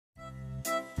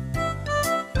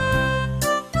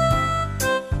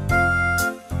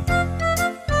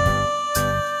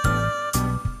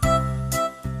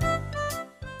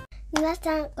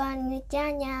さんこんにちは。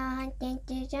にゃー研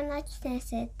究所の先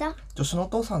生と助手のお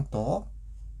父さんと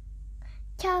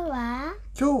今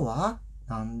日は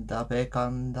なんだべか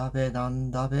んだべな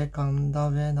んだべかんだ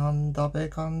べなんだべ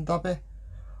かんだべ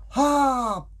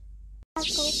は今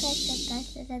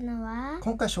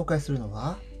今回紹介するの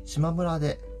はしまむら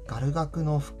でガル学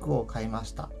の服を買いま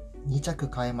した。2着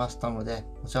買いましたので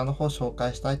こちらの方紹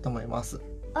介したいと思います。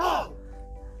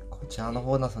こちらの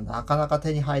方なかなか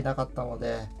手に入らなかったの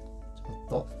で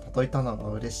ちょっと届いたのが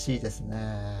嬉しいですね。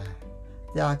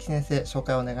では秋先生紹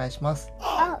介お願いします。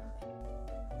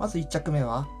まず1着目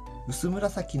は薄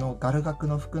紫のガル学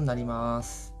の服になりま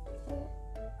す。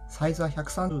サイズは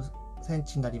130セン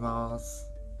チになります。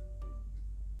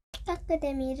近く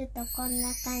で見るとこんな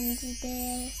感じ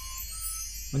で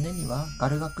す。胸にはガ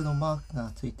ル学のマーク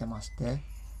がついてまして、こ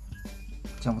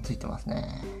ちらもついてます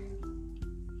ね。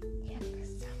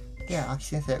では秋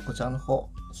先生こちらの方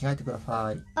着替えてくだ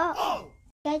さい。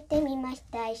着替えてみまし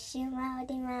た。一周回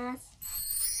ります。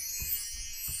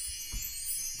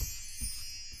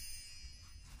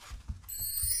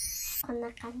こん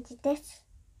な感じです。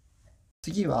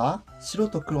次は白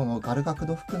と黒のガル学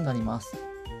の服になります。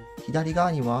左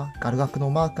側にはガル学の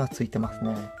マークがついてます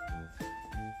ね。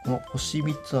この星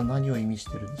3つは何を意味し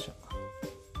ているんでしょうか。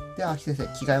では秋先生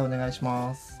着替えお願いし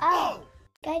ます。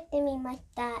着替えてみまし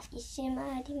た。一周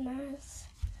回ります。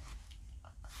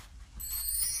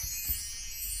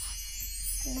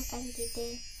こんな感じで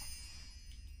す。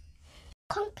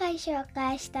今回紹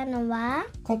介したの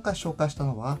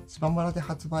はしまむらで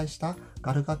発売した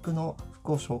ガル学の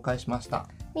服を紹介しました。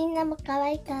みんなも可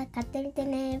愛いから買ってみて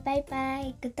ね。バイバ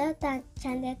イ。グッドボタン、チ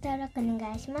ャンネル登録お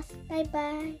願いします。バイ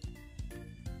バイ。